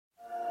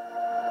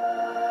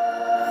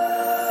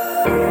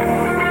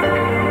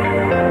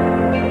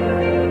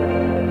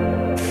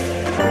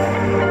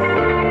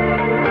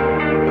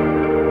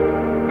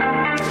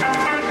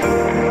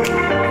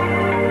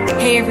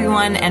Hey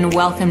everyone, and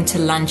welcome to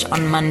Lunch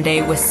on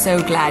Monday. We're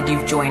so glad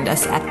you've joined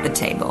us at the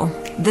table.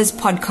 This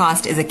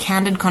podcast is a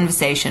candid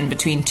conversation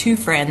between two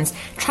friends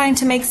trying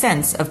to make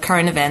sense of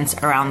current events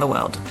around the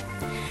world.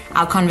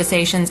 Our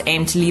conversations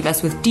aim to leave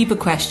us with deeper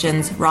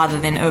questions rather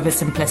than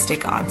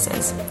oversimplistic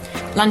answers.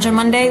 Lunch on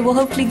Monday will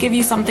hopefully give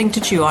you something to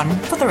chew on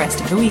for the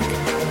rest of the week.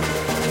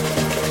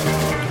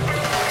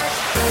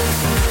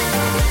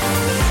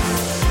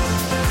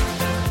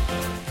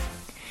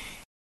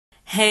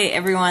 Hey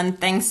everyone,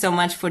 thanks so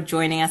much for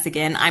joining us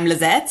again. I'm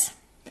Lizette.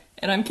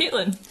 And I'm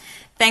Caitlin.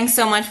 Thanks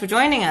so much for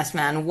joining us,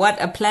 man.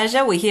 What a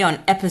pleasure. We're here on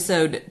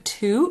episode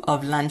 2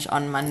 of Lunch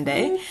on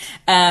Monday.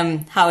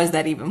 How is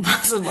that even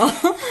possible?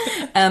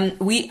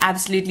 We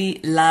absolutely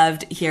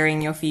loved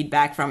hearing your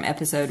feedback from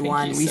episode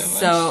 1. We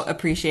so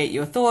appreciate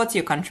your thoughts,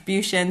 your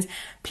contributions.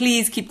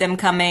 Please keep them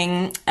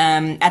coming.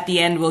 At the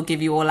end, we'll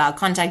give you all our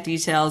contact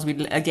details.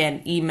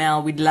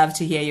 Email. We'd love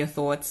to hear your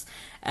thoughts.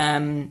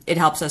 It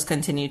helps us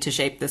continue to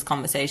shape this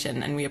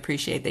conversation, and we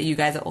appreciate that you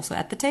guys are also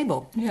at the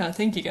table. Yeah,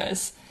 thank you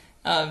guys.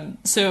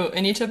 So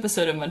in each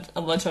episode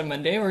of Lunch on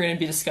Monday, we're going to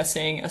be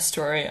discussing a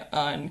story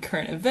on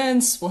current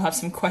events. We'll have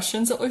some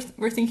questions that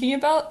we're thinking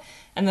about,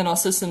 and then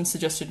also some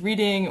suggested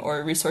reading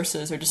or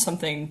resources or just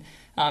something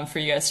for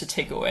you guys to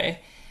take away.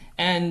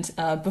 And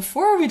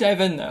before we dive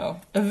in, though,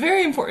 a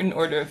very important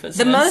order of business.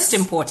 The most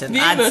important,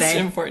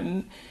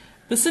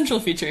 the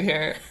central feature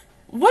here.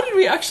 What did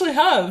we actually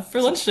have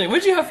for lunch today?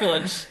 What did you have for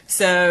lunch?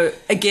 So,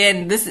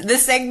 again,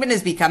 this segment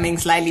is becoming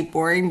slightly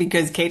boring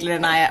because Caitlin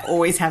and I are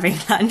always having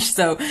lunch.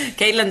 So,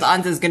 Caitlin's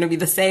answer is going to be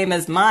the same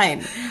as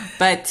mine.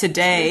 But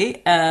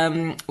today,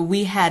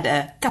 we had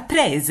a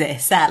caprese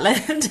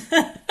salad.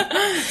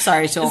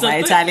 Sorry to all my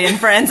Italian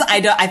friends.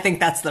 I think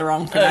that's the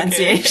wrong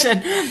pronunciation.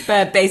 Okay.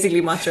 But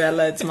basically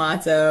mozzarella,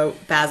 tomato,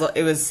 basil.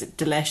 It was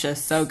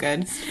delicious. So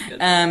good.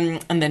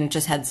 And then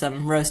just had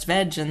some roast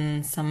veg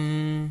and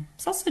some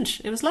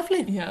sausage. It was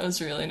lovely. Yeah, it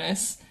was really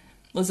nice.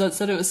 Lizette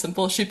said it was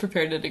simple. She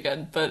prepared it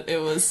again, but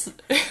it was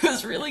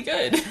really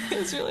good. It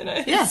was really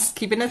nice. Yes,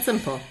 keeping it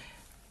simple.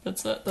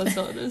 That's how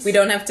it is. We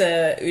don't have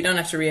to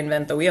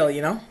reinvent the wheel,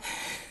 you know?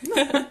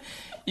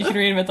 You can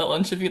reinvent that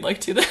lunch if you'd like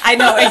to. I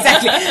know,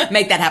 exactly.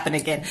 Make that happen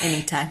again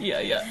anytime.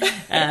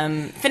 Yeah.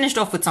 Finished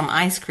off with some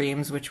ice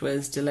creams, which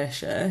was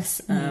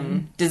delicious.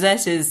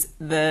 Dessert is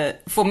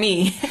for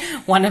me,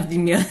 one of the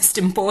most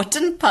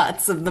important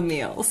parts of the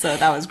meal. So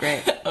that was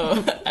great.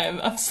 Oh, I am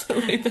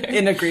absolutely there.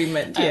 In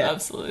agreement, yeah. I'm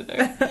absolutely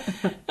there.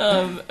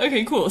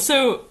 Okay, cool.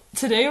 So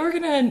today we're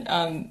going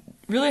to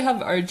really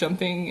have our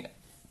jumping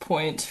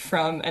point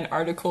from an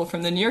article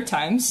from the New York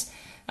Times.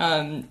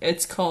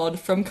 It's called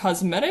From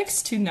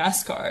Cosmetics to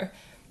NASCAR,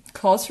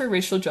 Calls for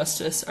Racial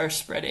Justice Are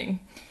Spreading.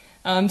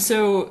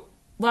 So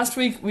last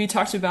week we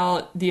talked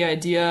about the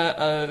idea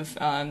of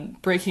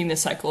breaking the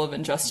cycle of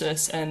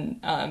injustice,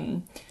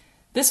 and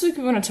this week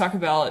we want to talk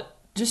about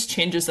just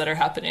changes that are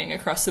happening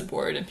across the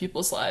board in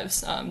people's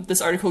lives.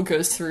 This article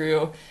goes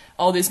through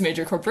all these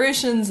major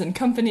corporations and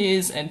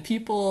companies and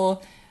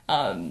people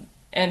and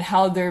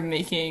how they're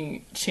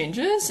making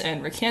changes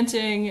and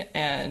recanting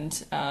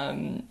and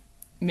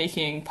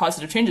making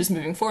positive changes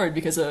moving forward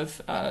because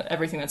of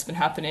everything that's been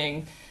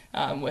happening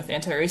with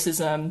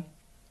anti-racism.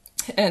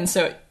 And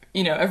so,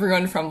 you know,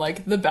 everyone from,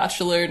 like, The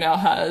Bachelor now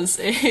has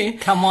a...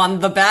 Come on,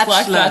 The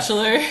Bachelor. Black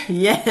Bachelor.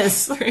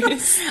 Yes. I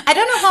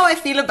don't know how I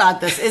feel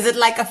about this. Is it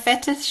like a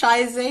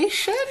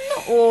fetishization?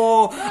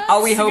 Or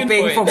are we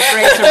hoping for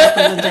greater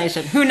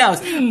representation? Who knows?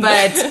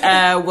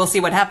 But we'll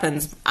see what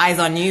happens. Eyes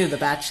on you, The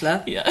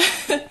Bachelor. Yeah.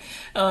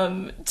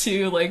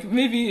 To, like,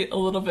 maybe a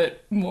little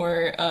bit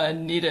more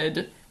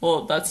needed...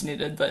 Well, that's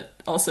needed,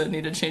 but also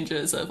needed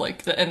changes of,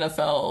 like, the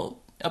NFL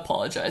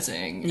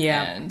apologizing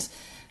and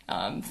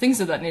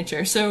things of that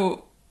nature.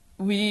 So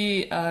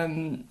we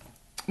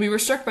were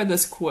struck by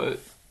this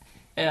quote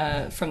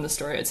from the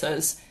story. It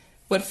says,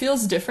 "What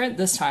feels different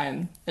this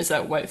time is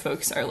that white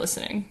folks are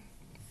listening."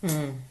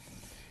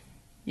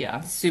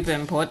 Yeah. Super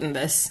important,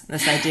 this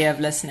idea of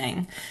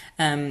listening.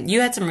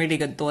 You had some really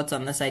good thoughts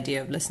on this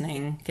idea of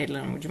listening,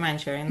 Caitlin. Would you mind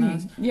sharing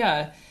those?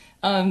 Yeah.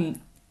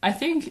 I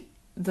think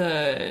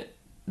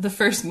the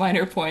first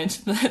minor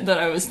point that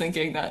I was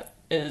thinking that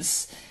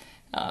is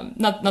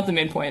not the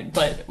main point,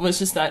 but was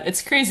just that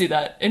it's crazy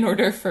that in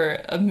order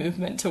for a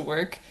movement to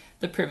work,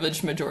 the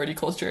privileged majority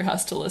culture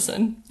has to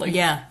listen. Like,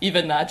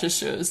 even that just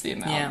shows the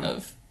amount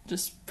of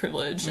just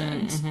privilege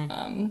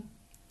and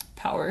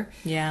power.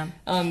 Yeah.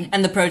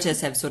 And the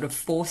protests have sort of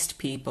forced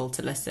people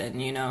to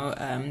listen, you know.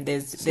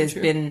 There's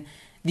been...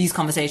 These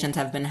conversations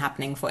have been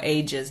happening for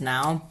ages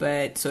now,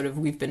 but sort of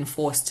we've been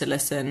forced to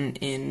listen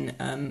in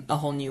a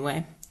whole new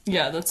way.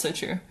 Yeah, that's so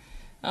true.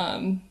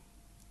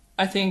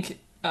 I think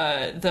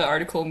the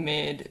article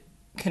made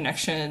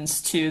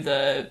connections to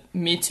the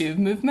Me Too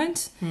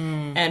movement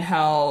and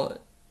how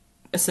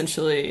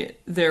essentially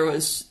there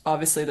was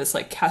obviously this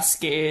like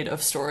cascade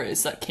of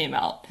stories that came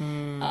out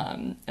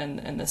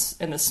in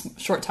this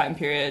short time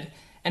period,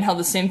 and how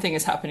the same thing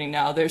is happening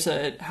now. There's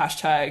a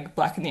hashtag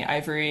Black in the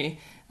Ivory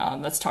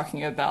that's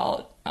talking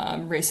about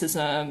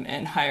racism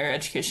in higher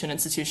education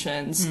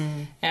institutions,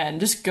 and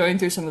just going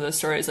through some of those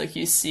stories, like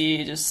you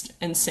see just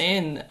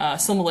insane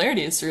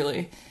similarities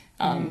really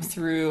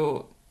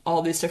through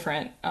all these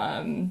different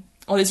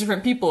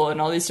people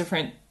and all these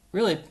different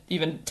really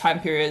even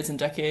time periods and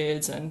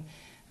decades and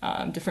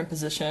different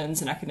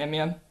positions in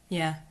academia.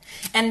 Yeah.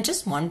 And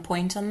just one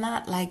point on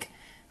that, like,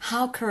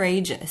 how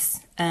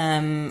courageous.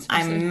 I'm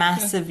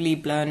massively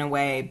blown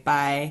away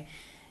by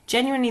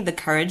genuinely the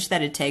courage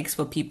that it takes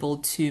for people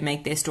to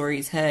make their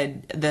stories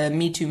heard. The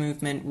Me Too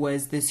movement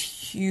was this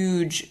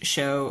huge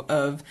show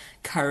of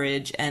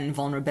courage and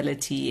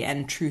vulnerability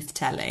and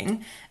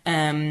truth-telling.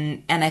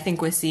 And I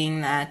think we're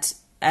seeing that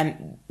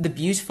the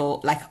beautiful,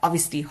 like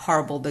obviously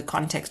horrible, the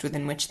context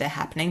within which they're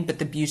happening, but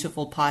the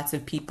beautiful parts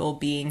of people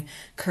being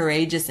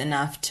courageous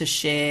enough to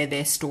share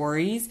their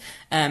stories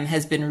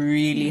has been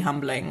really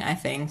humbling, I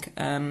think.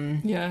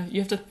 Yeah, you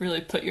have to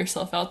really put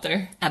yourself out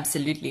there.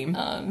 Absolutely.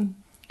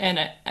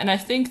 And I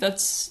think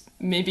that's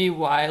maybe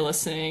why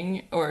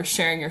listening or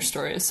sharing your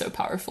story is so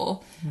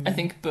powerful. I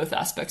think both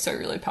aspects are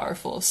really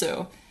powerful.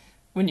 So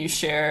when you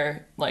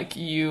share, like,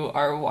 you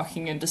are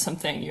walking into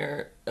something,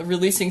 you're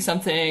releasing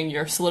something,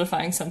 you're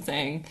solidifying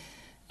something,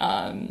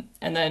 and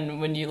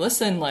then when you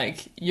listen,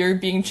 like, you're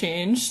being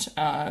changed,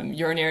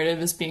 your narrative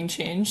is being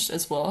changed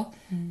as well,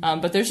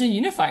 but there's a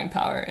unifying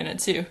power in it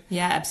too.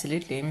 Yeah,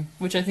 absolutely.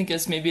 Which I think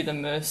is maybe the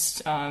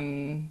most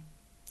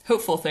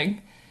hopeful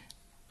thing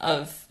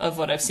of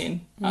what I've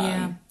seen,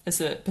 is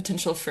the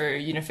potential for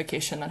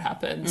unification that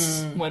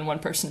happens when one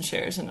person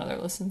shares and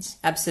another listens.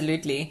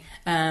 Absolutely.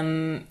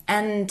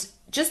 And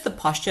just the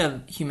posture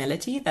of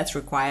humility that's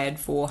required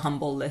for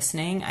humble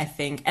listening, I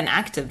think, and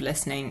active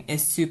listening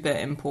is super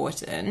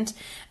important.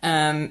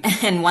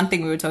 And one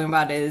thing we were talking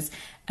about is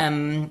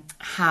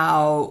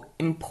how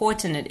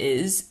important it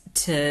is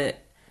to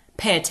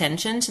pay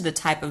attention to the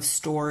type of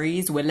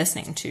stories we're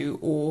listening to,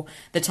 or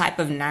the type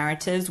of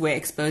narratives we're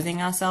exposing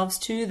ourselves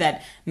to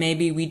that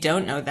maybe we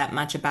don't know that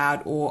much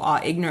about or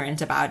are ignorant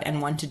about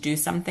and want to do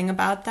something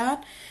about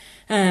that.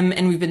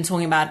 And we've been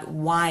talking about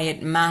why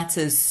it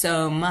matters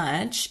so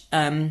much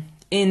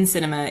in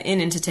cinema, in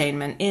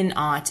entertainment, in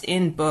art,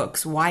 in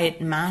books, why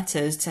it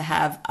matters to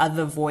have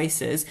other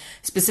voices,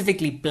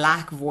 specifically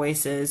Black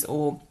voices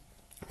or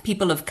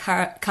people of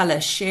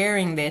color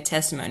sharing their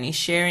testimony,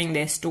 sharing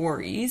their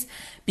stories,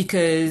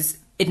 because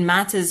it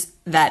matters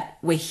that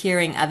we're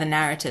hearing other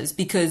narratives,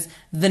 because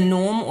the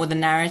norm or the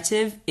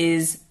narrative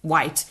is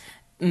white,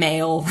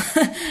 male,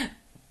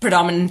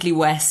 predominantly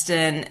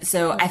Western.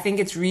 So I think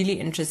it's really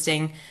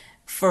interesting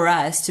for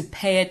us to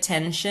pay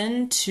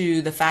attention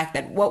to the fact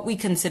that what we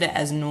consider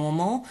as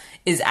normal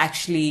is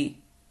actually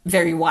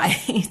very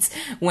white,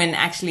 when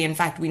actually, in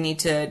fact, we need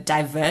to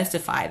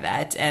diversify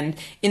that. And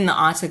in the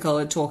article,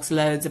 it talks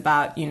loads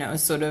about,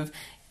 sort of,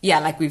 yeah,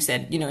 like we've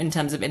said, in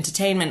terms of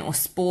entertainment or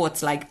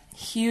sports, like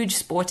huge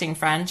sporting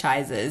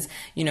franchises,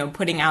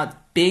 putting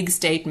out big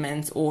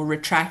statements or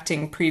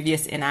retracting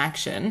previous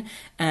inaction.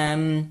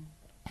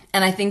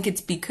 And I think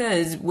it's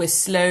because we're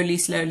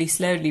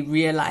slowly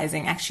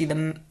realizing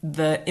actually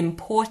the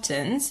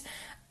importance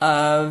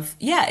of,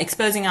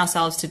 exposing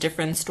ourselves to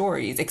different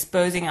stories,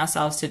 exposing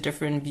ourselves to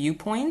different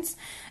viewpoints.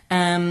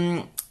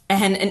 And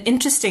an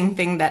interesting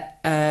thing that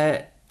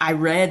I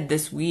read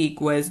this week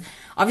was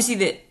obviously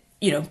that,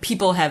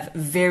 people have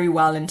very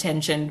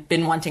well-intentioned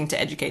been wanting to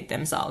educate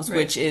themselves, right,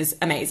 which is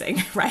amazing,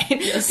 right?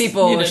 Yes,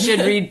 people should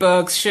read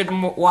books, should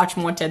watch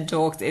more TED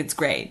Talks. It's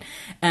great.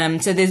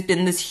 So there's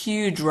been this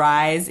huge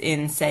rise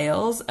in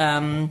sales,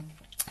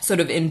 sort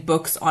of in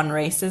books on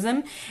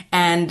racism.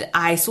 And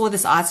I saw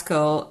this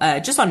article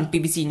just on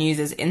BBC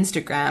News'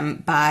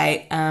 Instagram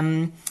by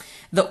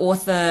the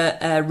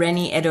author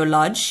Rennie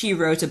Edo-Lodge. She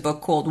wrote a book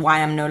called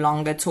Why I'm No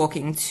Longer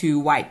Talking to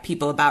White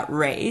People About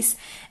Race.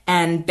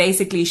 And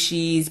basically,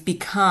 she's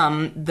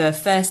become the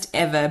first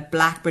ever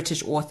Black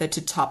British author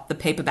to top the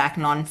paperback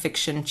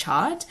nonfiction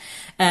chart.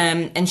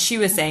 And she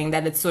was saying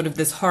that it's sort of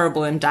this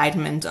horrible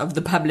indictment of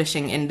the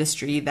publishing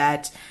industry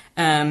that,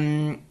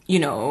 that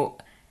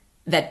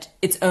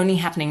it's only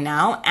happening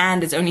now,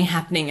 and it's only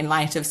happening in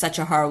light of such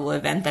a horrible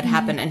event that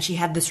happened. And she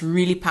had this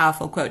really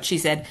powerful quote. She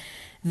said,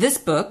 "This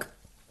book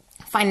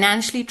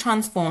financially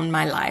transformed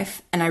my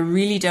life, and I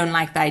really don't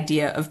like the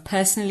idea of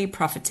personally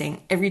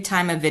profiting every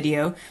time a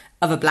video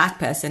of a Black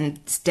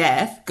person's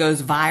death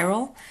goes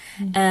viral."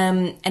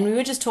 And we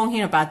were just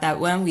talking about that,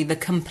 weren't we? The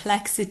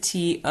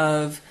complexity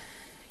of,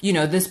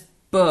 this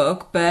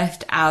book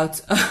birthed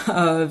out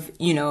of,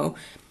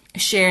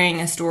 sharing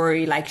a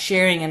story, like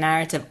sharing a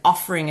narrative,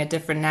 offering a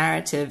different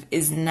narrative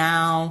is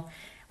now,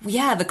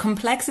 the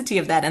complexity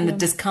of that and the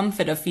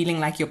discomfort of feeling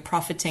like you're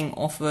profiting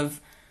off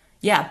of,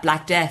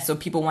 Black deaths or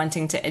people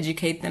wanting to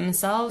educate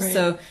themselves. Right.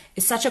 So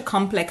it's such a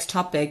complex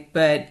topic,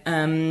 but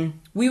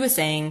we were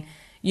saying,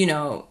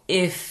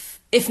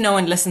 if no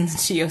one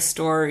listens to your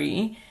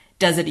story,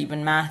 does it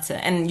even matter?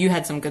 And you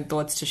had some good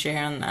thoughts to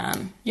share on that.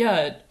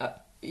 Yeah.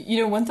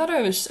 One thought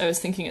I was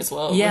thinking as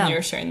well when you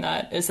were sharing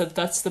that is that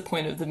that's the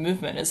point of the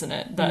movement, isn't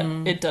it? That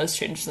it does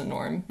change the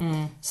norm.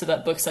 So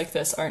that books like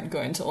this aren't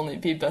going to only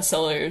be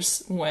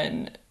bestsellers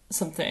when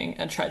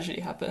a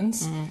tragedy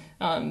happens,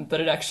 but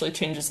it actually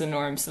changes the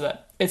norm so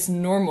that it's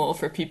normal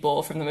for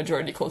people from the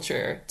majority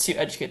culture to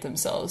educate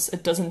themselves.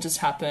 It doesn't just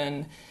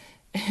happen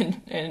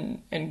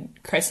in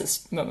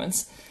crisis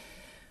moments.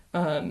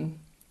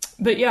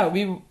 But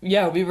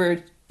we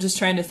were just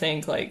trying to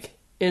think, like,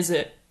 is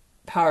it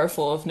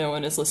powerful if no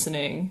one is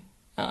listening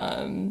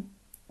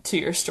to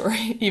your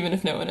story, even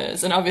if no one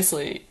is? And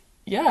obviously,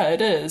 yeah,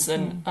 it is.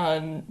 And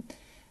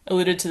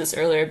alluded to this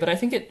earlier, but I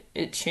think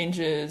it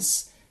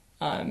changes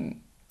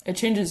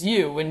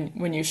you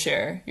when you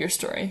share your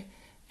story,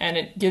 and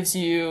it gives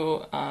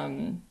you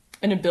an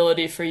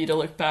ability for you to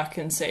look back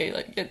and say,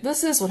 like,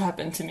 this is what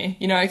happened to me.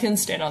 I can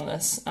stand on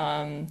this.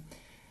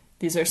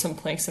 These are some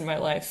planks in my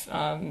life.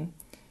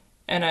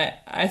 And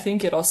I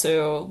think it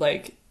also,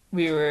 like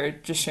we were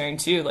just sharing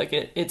too, like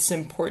it's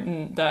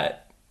important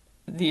that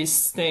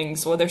these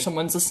things, whether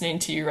someone's listening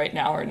to you right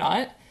now or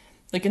not,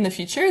 like in the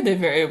future, they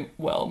very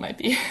well might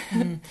be.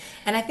 And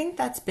I think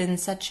that's been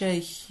such a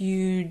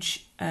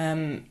huge,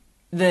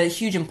 the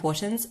huge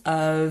importance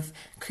of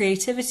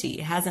creativity,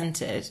 hasn't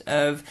it?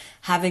 Of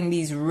having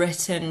these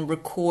written,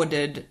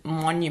 recorded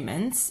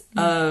monuments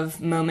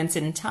of moments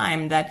in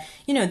time that,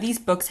 these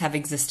books have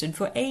existed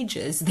for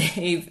ages.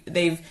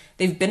 They've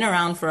been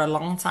around for a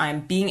long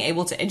time. Being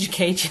able to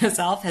educate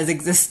yourself has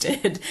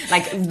existed.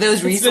 Like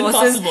those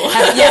resources,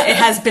 it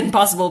has been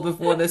possible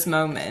before this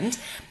moment.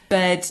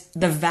 But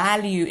the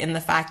value in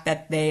the fact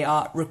that they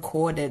are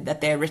recorded,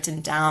 that they're written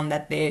down,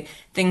 that they're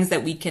things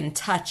that we can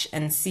touch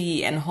and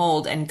see and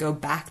hold and go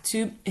back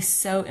to is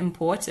so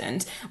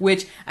important,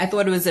 which I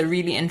thought was a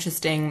really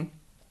interesting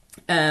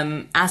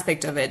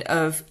aspect of it,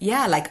 of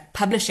like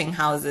publishing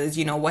houses.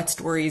 What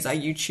stories are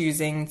you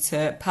choosing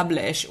to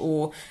publish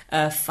or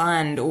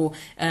fund, or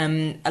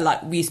a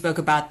lot, we spoke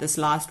about this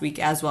last week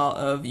as well,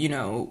 of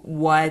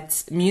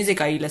what music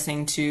are you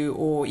listening to,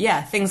 or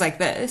things like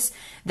this.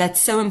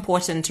 That's so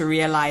important to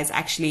realize.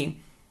 Actually,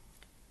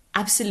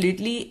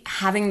 absolutely,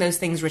 having those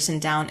things written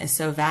down is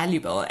so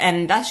valuable.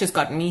 And that's just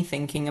got me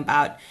thinking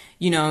about,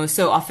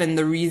 so often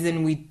the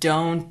reason we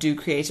don't do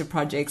creative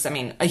projects, I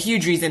mean, a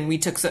huge reason we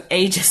took so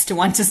ages to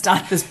want to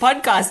start this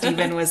podcast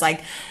even was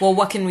like, well,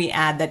 what can we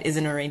add that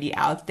isn't already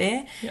out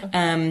there? Yeah.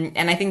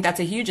 And I think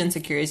that's a huge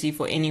insecurity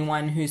for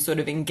anyone who's sort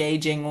of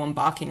engaging or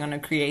embarking on a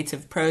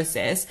creative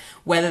process,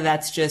 whether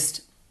that's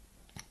just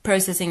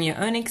processing your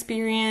own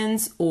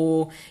experience,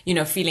 or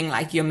feeling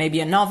like you're maybe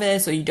a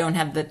novice or you don't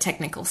have the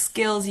technical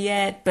skills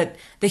yet. But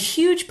the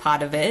huge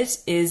part of it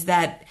is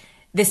that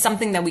there's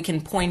something that we can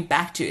point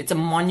back to. It's a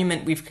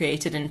monument we've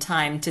created in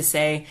time to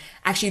say,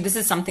 actually, this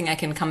is something I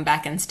can come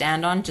back and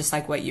stand on, just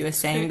like what you were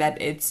saying,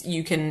 that it's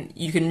you can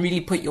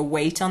really put your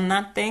weight on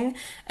that thing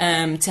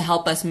to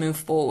help us move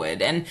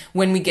forward. And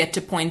when we get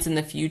to points in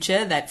the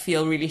future that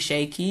feel really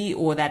shaky,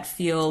 or that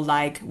feel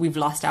like we've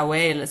lost our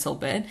way a little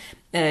bit,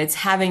 it's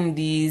having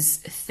these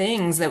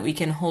things that we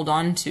can hold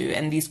on to,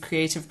 and these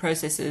creative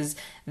processes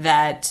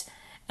that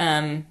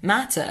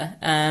matter.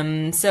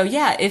 So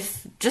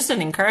if just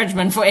an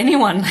encouragement for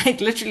anyone,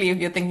 like literally if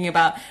you're thinking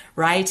about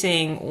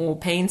writing or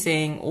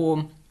painting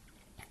or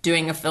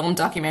doing a film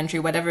documentary,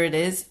 whatever it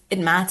is, it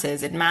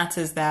matters. It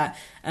matters that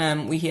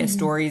we hear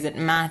stories. It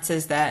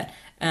matters that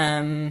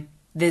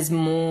there's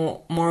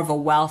more of a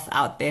wealth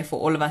out there for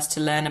all of us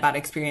to learn about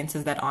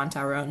experiences that aren't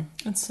our own.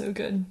 That's so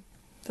good.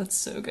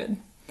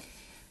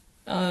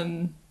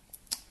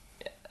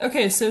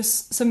 Okay, so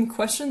some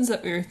questions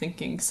that we were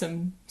thinking,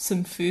 some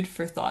food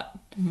for thought.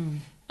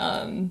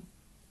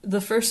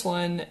 The first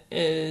one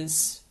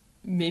is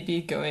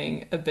maybe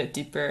going a bit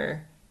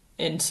deeper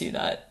into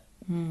that,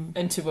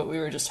 into what we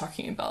were just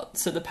talking about.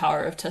 So the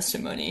power of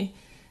testimony.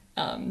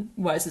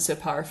 Why is it so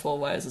powerful?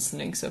 Why is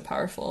listening so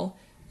powerful?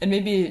 And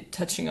maybe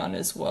touching on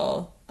as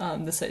well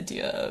this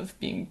idea of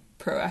being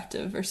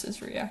proactive versus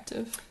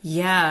reactive.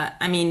 Yeah,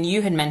 I mean,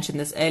 you had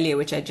mentioned this earlier,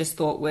 which I just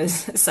thought was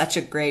such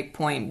a great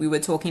point. We were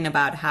talking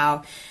about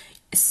how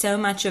so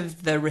much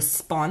of the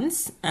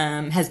response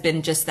has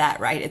been just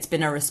that, right? It's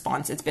been a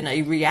response. It's been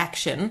a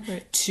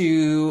reaction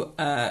to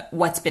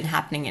what's been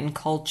happening in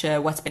culture,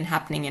 what's been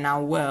happening in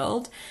our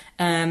world.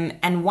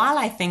 And while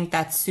I think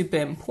that's super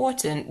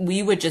important,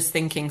 we were just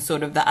thinking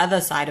sort of the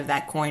other side of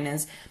that coin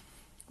is,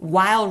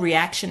 while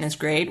reaction is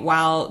great,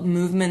 while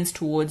movements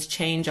towards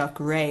change are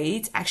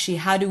great, actually,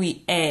 how do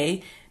we,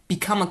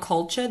 become a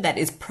culture that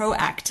is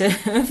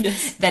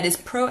proactive, that is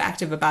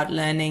proactive about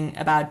learning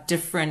about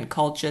different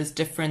cultures,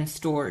 different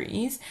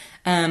stories,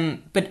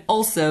 but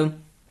also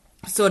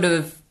sort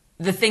of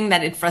the thing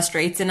that it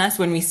frustrates in us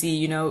when we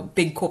see,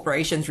 big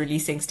corporations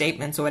releasing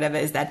statements or whatever,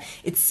 is that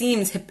it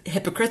seems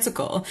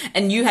hypocritical.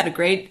 And you had a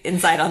great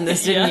insight on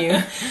this, didn't you?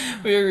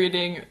 We were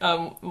reading,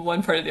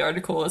 one part of the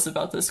article was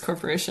about this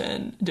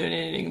corporation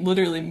donating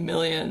literally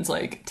millions,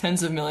 like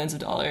tens of millions of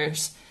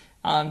dollars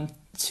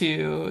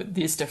to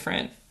these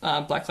different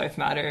Black Lives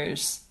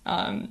Matters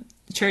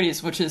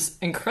charities, which is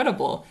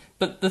incredible.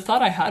 But the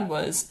thought I had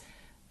was,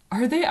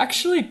 are they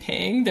actually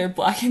paying their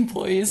Black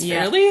employees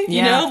fairly?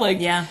 You know, like,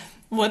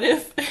 what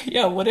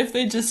if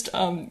they just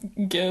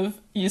give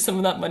you some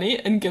of that money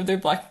and give their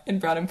Black and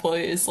brown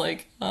employees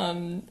like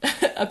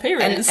a pay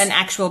raise, an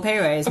actual pay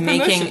raise,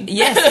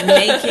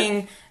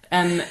 making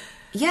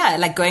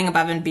like going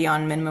above and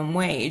beyond minimum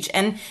wage.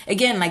 And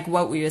again, like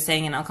what we were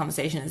saying in our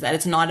conversation is that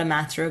it's not a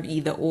matter of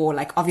either or.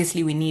 Like,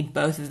 obviously we need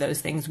both of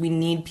those things. We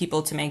need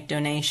people to make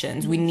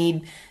donations. We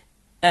need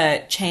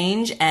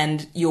change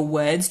and your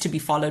words to be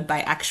followed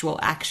by actual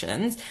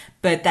actions,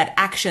 but that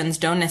actions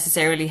don't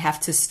necessarily have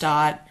to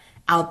start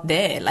out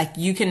there. Like,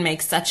 you can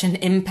make such an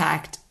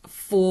impact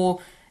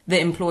for the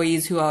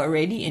employees who are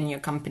already in your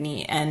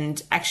company,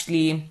 and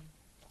actually,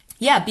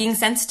 being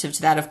sensitive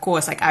to that. Of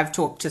course, like, I've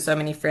talked to so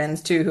many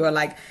friends too who are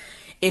like,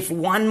 if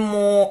one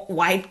more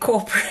white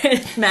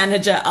corporate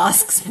manager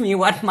asks me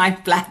what my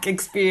Black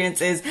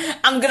experience is,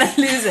 I'm gonna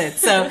lose it.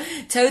 So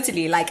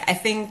totally, like, I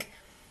think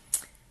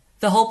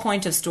the whole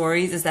point of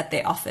stories is that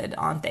they're offered,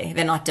 aren't they?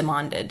 They're not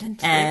demanded.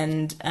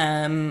 And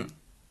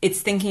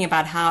it's thinking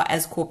about how,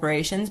 as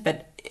corporations,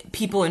 but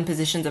people in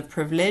positions of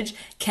privilege,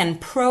 can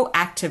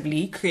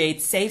proactively create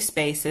safe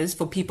spaces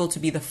for people to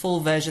be the full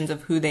versions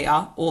of who they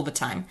are all the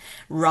time,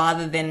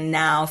 rather than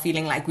now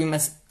feeling like we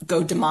must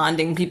go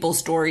demanding people's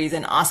stories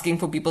and asking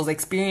for people's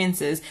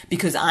experiences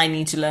because I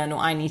need to learn or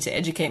I need to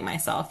educate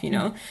myself, you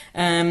know?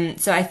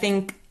 So I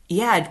think,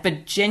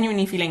 but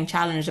genuinely feeling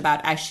challenged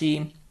about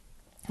actually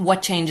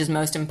what change is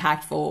most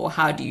impactful, or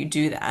how do you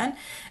do that?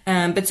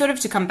 But sort of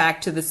to come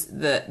back to this,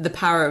 the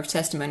power of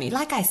testimony,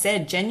 like I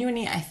said,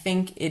 genuinely, I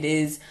think it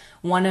is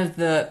one of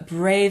the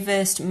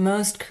bravest,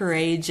 most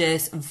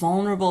courageous,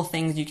 vulnerable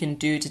things you can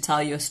do to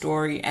tell your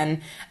story.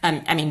 And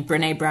I mean,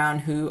 Brene Brown,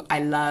 who I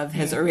love,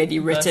 has already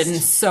written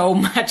so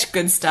much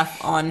good stuff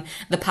on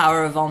the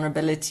power of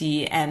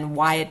vulnerability and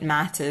why it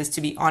matters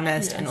to be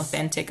honest and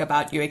authentic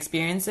about your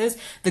experiences,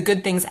 the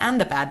good things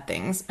and the bad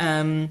things.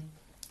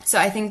 So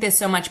I think there's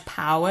so much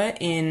power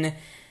in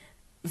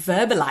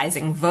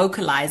verbalizing,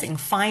 vocalizing,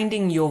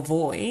 finding your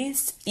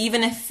voice,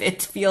 even if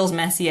it feels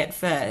messy at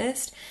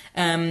first,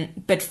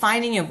 but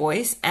finding your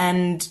voice.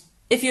 And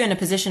if you're in a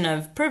position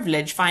of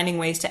privilege, finding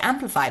ways to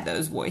amplify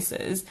those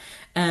voices.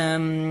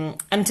 And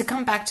to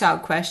come back to our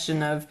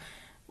question of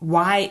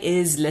why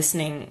is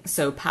listening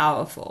so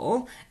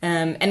powerful?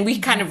 And we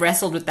kind of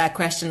wrestled with that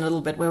question a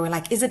little bit, where we're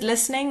like, is it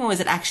listening or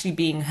is it actually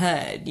being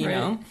heard, you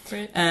know?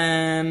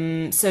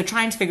 Right. So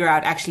trying to figure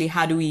out actually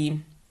how do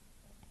we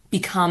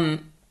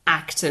become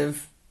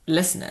active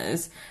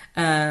listeners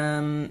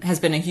has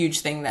been a huge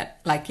thing that,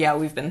 like,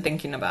 we've been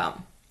thinking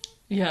about.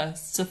 Yeah,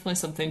 it's definitely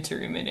something to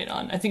ruminate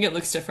on. I think it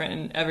looks different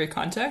in every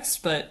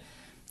context, but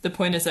the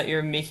point is that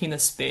you're making the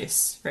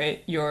space,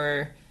 right?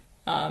 You're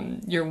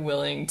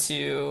willing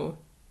to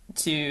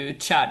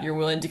chat. You're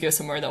willing to go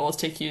somewhere that will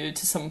take you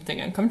to something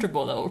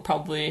uncomfortable, that will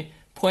probably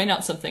point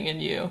out something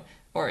in you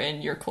or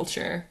in your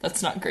culture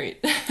that's not great.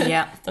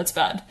 Yeah. That's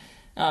bad.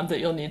 That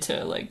you'll need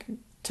to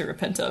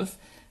repent of.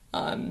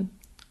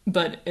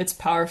 But it's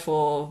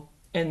powerful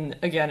in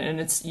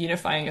its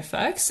unifying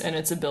effects and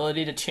its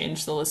ability to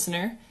change the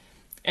listener.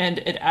 And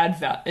it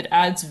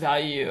adds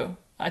value,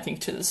 I think,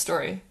 to the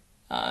story.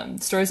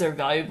 Stories are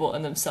valuable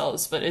in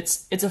themselves, but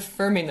it's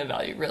affirming the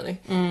value, really.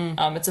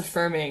 It's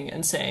affirming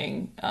and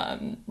saying,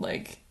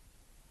 like,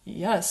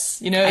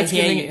 yes, you know, it's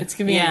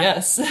giving a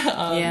yes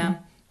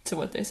to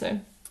what they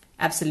say.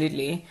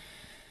 Absolutely.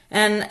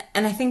 And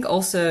I think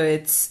also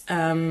it's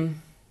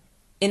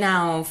in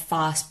our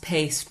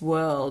fast-paced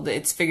world,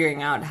 it's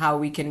figuring out how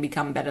we can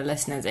become better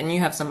listeners. And you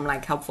have some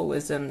like helpful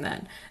wisdom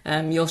that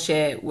you'll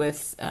share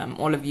with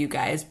all of you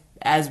guys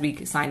as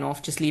we sign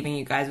off, just leaving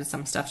you guys with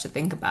some stuff to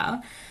think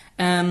about.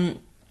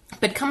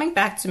 But coming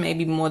back to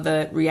maybe more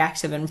the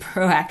reactive and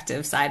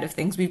proactive side of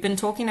things, we've been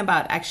talking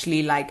about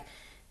actually like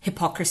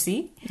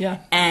hypocrisy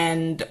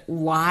and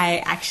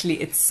why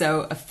actually it's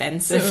so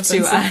offensive to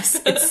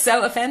us. It's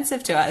so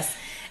offensive to us.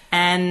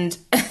 And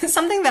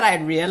something that I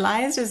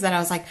realized is that I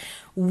was like,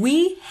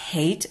 we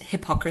hate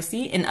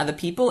hypocrisy in other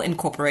people, in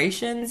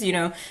corporations. You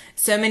know,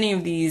 so many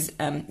of these,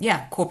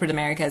 corporate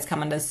America has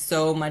come under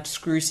so much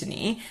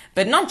scrutiny,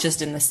 but not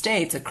just in the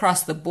States,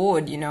 across the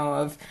board, you know,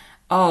 of,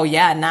 oh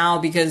yeah, now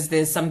because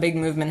there's some big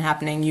movement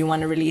happening, you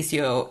want to release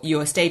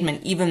your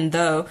statement, even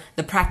though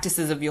the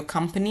practices of your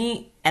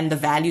company and the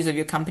values of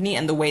your company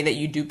and the way that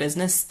you do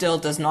business still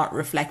does not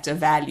reflect a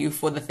value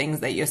for the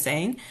things that you're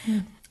saying.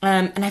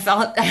 And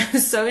I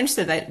was so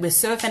interested that we're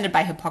so offended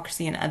by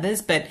hypocrisy in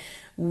others, but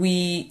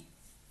we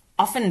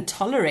often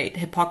tolerate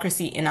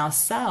hypocrisy in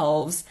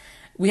ourselves.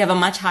 We have a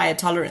much higher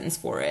tolerance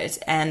for it.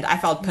 And I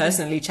felt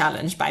personally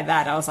challenged by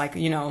that. I was like,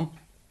 you know,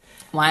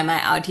 why am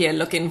I out here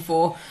looking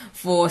for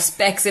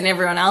specks in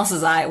everyone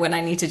else's eye when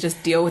I need to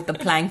just deal with the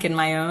plank in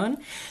my own?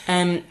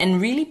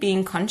 And really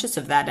being conscious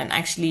of that, and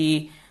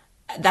actually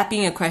that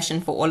being a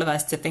question for all of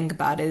us to think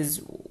about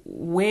is,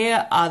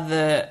 where are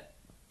the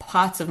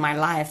parts of my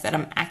life that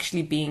I'm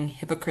actually being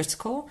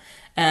hypocritical?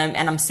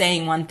 and I'm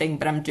saying one thing,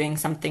 but I'm doing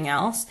something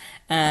else,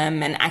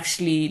 and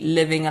actually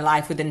living a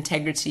life with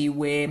integrity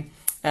where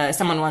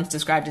someone once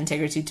described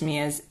integrity to me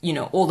as,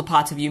 all the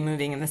parts of you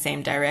moving in the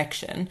same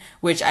direction,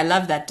 which I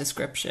love that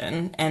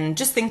description. And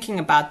just thinking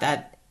about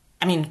that,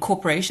 I mean,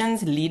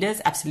 corporations,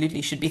 leaders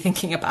absolutely should be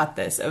thinking about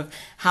this, of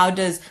how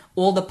does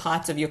all the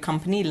parts of your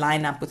company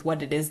line up with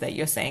what it is that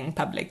you're saying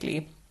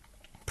publicly.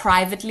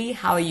 Privately,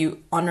 how are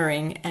you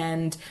honoring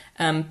and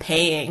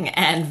paying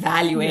and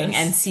valuing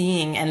and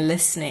seeing and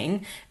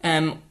listening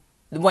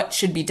what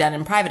should be done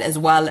in private, as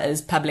well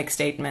as public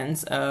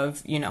statements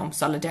of,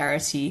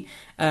 solidarity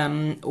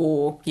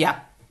or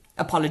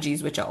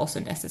apologies, which are also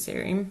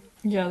necessary.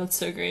 Yeah, that's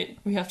so great.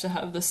 We have to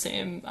have the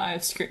same eye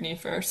of scrutiny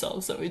for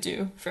ourselves that we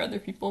do for other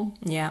people.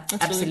 Yeah,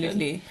 that's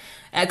absolutely.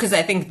 Because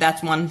I think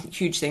that's one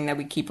huge thing that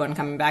we keep on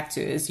coming back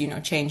to is,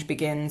 change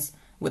begins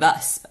with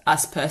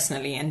us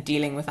personally, and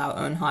dealing with our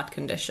own heart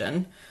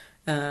condition,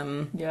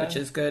 which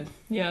is good.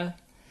 Yeah.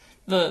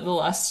 The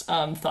last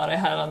thought I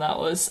had on that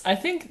was, I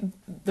think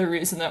the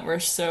reason that we're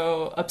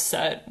so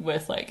upset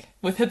with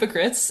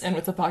hypocrites and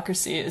with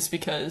hypocrisy is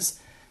because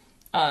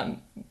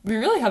we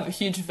really have a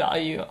huge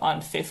value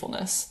on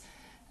faithfulness.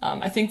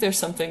 I think there's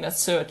something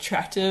that's so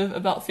attractive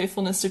about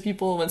faithfulness to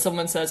people when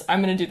someone says,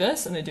 I'm going to do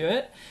this, and they do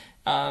it,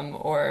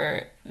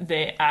 or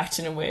they act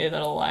in a way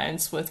that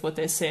aligns with what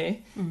they say.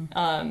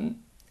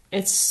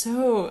 It's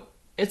so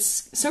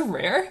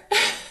rare.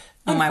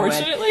 Oh my word.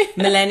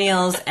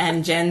 Millennials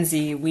and Gen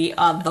Z, we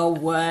are the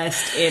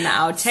worst in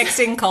our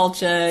texting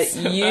culture,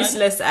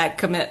 useless at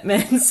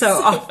commitment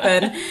so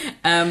often.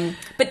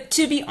 But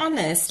to be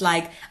honest,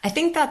 I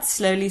think that's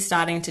slowly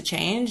starting to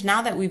change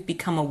now that we've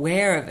become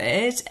aware of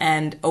it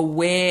and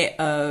aware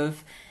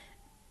of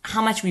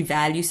how much we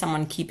value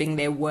someone keeping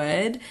their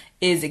word,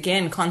 is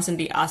again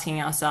constantly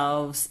asking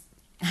ourselves,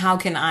 how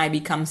can I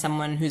become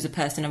someone who's a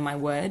person of my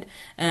word?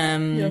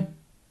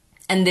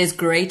 And there's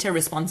greater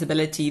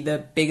responsibility the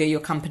bigger your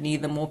company,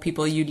 the more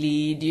people you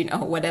lead,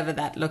 whatever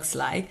that looks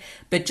like.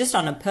 But just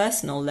on a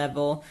personal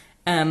level,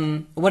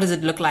 what does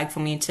it look like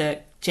for me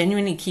to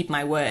genuinely keep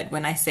my word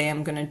when I say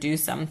I'm going to do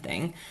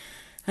something?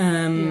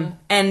 And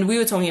we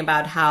were talking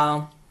about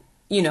how,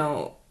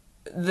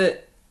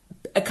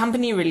 a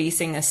company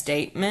releasing a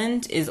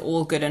statement is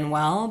all good and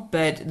well,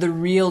 but the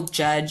real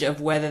judge of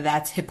whether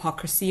that's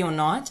hypocrisy or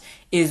not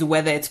is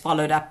whether it's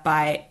followed up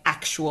by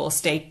actual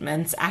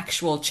statements,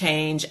 actual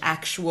change,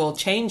 actual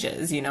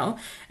changes,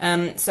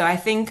 So I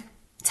think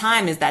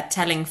time is that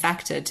telling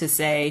factor to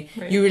say,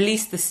 You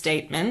released the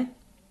statement,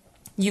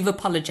 you've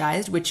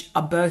apologized, which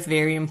are both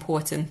very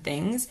important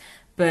things,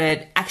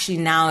 but actually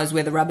now is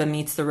where the rubber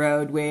meets the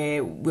road,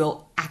 where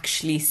we'll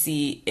actually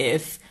see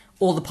if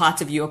all the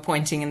parts of you are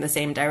pointing in the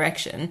same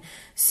direction.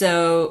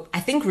 So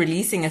I think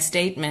releasing a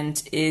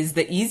statement is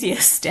the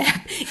easiest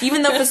step,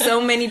 even though for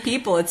so many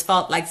people it's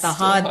felt like the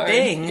hard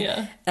thing.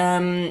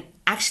 Yeah.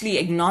 Actually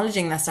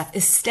acknowledging that stuff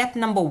is step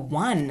number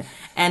one.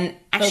 And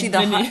actually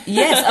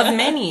of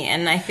many.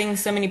 And I think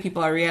so many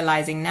people are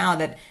realizing now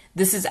that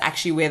this is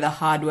actually where the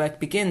hard work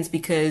begins,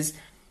 because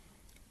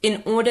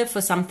in order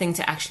for something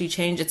to actually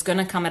change, it's going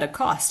to come at a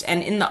cost.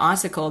 And in the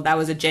article, that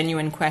was a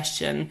genuine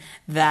question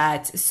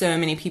that so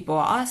many people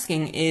are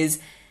asking is,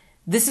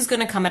 this is going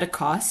to come at a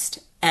cost.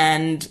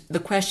 And the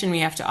question we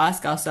have to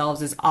ask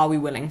ourselves is, are we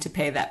willing to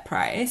pay that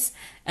price?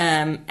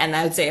 And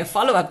I would say a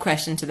follow-up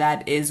question to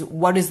that is,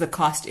 what is the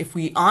cost if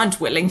we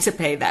aren't willing to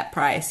pay that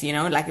price?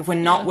 If we're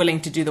not willing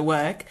to do the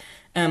work,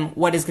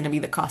 what is going to be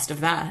the cost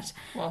of that?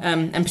 Wow.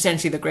 And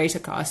potentially the greater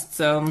cost.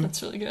 So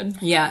that's really good.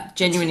 Yeah,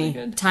 genuinely,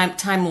 really good.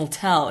 Time will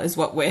tell is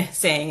what we're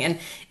saying. And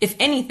if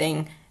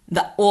anything,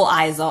 all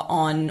eyes are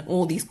on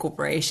all these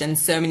corporations,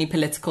 so many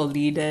political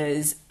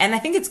leaders, and I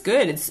think it's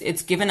good.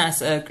 It's given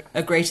us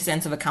a greater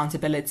sense of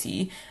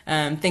accountability.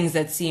 Things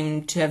that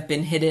seem to have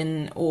been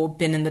hidden or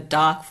been in the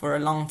dark for a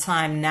long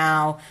time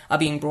now are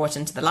being brought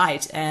into the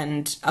light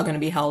and are going to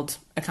be held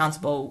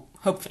accountable,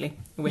 hopefully,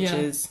 which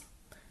is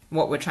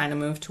what we're trying to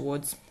move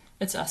towards.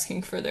 It's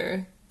asking for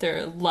their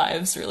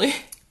lives, really.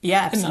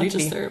 Yeah, absolutely. And not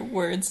just their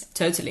words.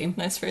 Totally.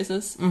 Nice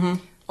phrases.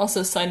 Mm-hmm.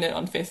 Also, side note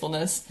on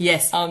faithfulness.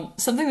 Yes.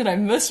 Something that I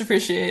most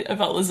appreciate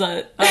about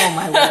Lizette. Oh,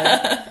 my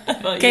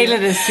word.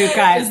 Caitlin is too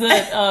kind. Is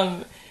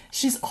that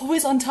she's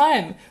always on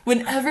time.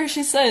 Whenever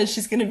she says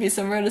she's going to be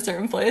somewhere at a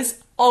certain place,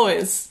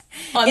 always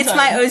on time. It's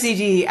my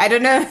OCD. I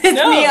don't know if it's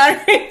me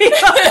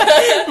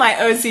or my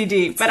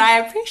OCD, but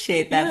I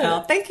appreciate that,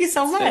 Val. Thank you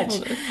so much.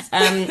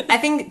 I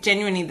think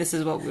genuinely this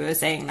is what we were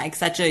saying,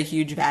 such a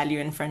huge value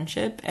in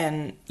friendship.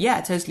 And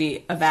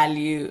totally a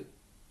value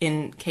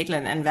in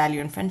Caitlin and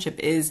value in friendship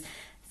is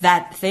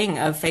that thing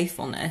of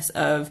faithfulness,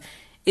 of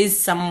is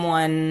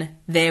someone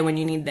there when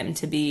you need them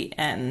to be,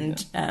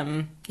 and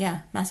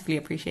massively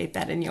appreciate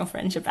that in your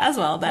friendship as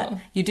well, that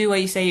you do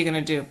what you say you're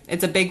going to do.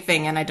 It's a big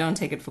thing, and I don't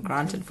take it for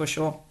granted, for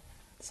sure.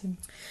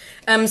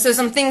 So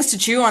some things to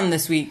chew on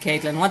this week,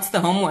 Caitlin. What's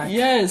the homework?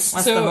 Yes.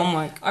 What's the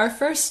homework? Our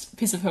first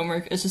piece of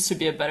homework is just to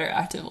be a better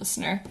active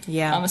listener.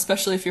 Yeah.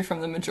 Especially if you're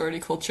from the majority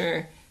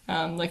culture,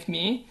 like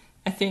me.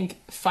 I think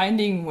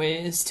finding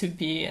ways to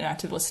be an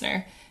active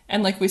listener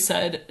And like we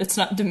said, it's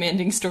not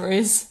demanding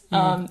stories.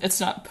 It's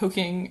not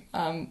poking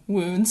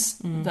wounds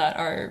that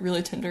are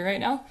really tender right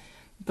now.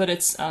 But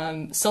it's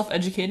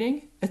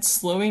self-educating. It's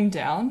slowing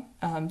down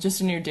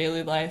just in your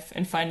daily life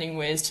and finding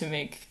ways to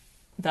make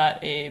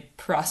that a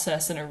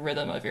process and a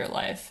rhythm of your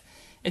life.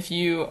 If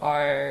you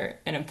are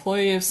an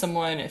employee of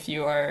someone, if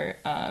you are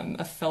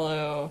a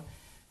fellow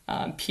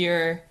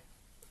peer,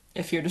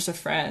 if you're just a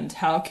friend,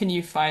 how can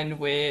you find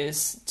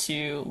ways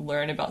to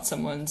learn about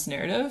someone's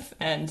narrative?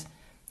 And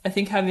I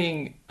think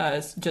having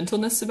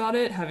gentleness about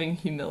it, having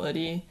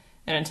humility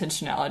and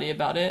intentionality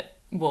about it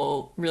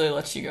will really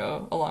let you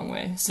go a long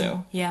way.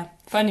 So yeah,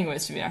 finding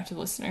ways to be an active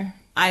listener.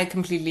 I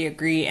completely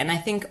agree. And I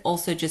think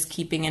also just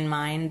keeping in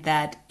mind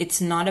that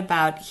it's not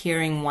about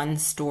hearing one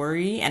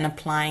story and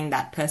applying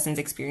that person's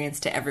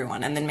experience to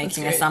everyone and then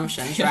making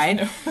assumptions,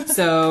 right?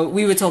 So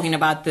we were talking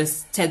about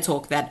this TED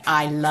Talk that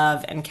I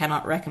love and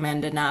cannot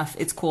recommend enough.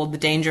 It's called The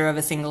Danger of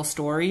a Single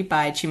Story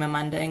by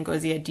Chimamanda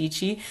Ngozi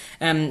Adichie.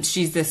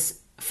 She's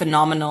this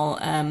phenomenal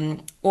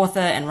author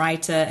and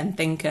writer and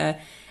thinker.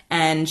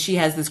 And she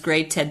has this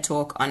great TED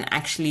Talk on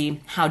actually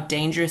how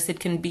dangerous it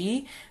can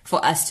be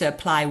for us to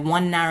apply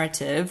one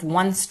narrative,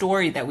 one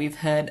story that we've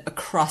heard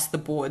across the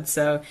board.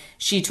 So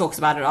she talks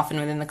about it often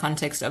within the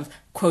context of,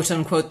 quote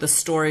unquote, the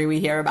story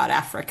we hear about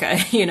Africa,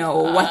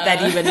 or what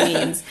that even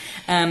means.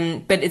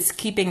 But it's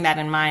keeping that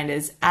in mind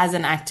is, as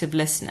an active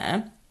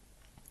listener,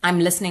 I'm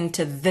listening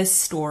to this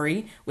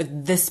story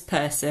with this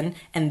person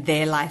and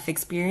their life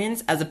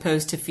experience, as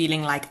opposed to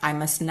feeling like I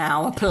must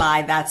now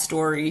apply that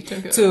story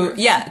to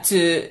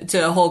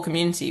a whole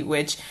community,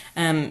 which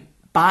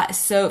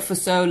for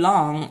so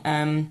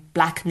long,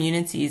 Black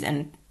communities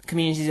and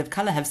communities of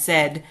color have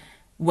said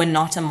we're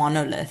not a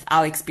monolith.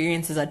 Our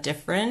experiences are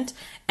different,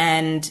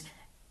 and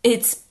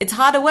it's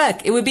harder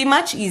work. It would be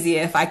much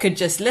easier if I could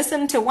just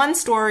listen to one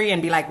story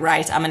and be like,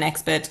 right, I'm an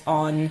expert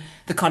on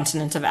the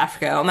continent of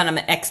Africa, or I'm an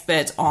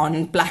expert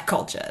on Black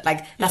culture.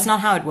 Like, that's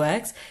not how it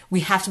works. We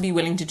have to be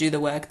willing to do the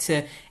work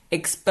to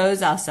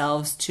expose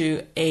ourselves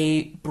to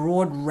a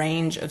broad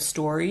range of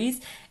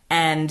stories,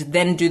 and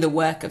then do the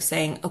work of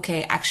saying,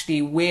 okay,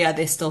 actually, where are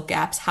there still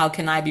gaps? How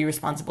can I be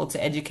responsible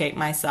to educate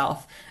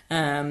myself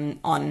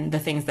on the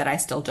things that I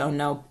still don't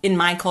know in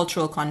my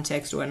cultural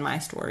context or in my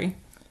story?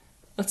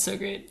 That's so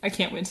great. I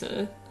can't wait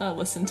to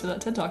listen to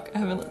that TED Talk. I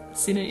haven't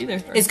seen it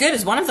either. It's good.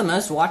 It's one of the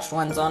most watched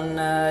ones on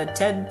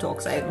TED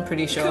Talks, I'm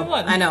pretty sure. Good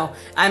one. I know.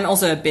 I'm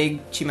also a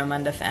big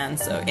Chimamanda fan,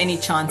 so any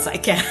chance I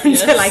can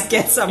to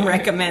get some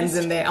recommends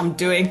in there, I'm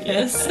doing it.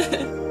 Yes.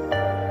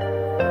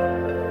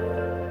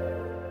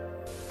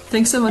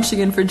 Thanks so much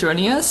again for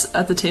joining us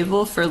at the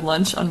table for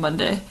lunch on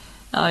Monday.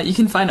 You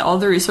can find all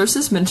the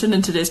resources mentioned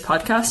in today's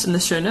podcast in the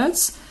show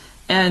notes.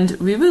 And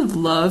we would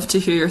love to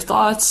hear your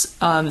thoughts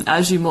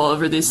as you mull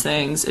over these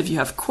things. If you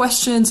have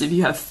questions, if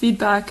you have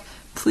feedback,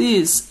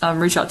 please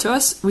reach out to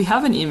us. We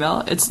have an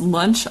email. It's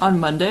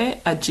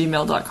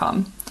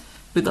lunchonmonday@gmail.com.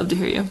 We'd love to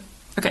hear you.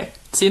 Okay,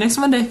 see you next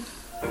Monday.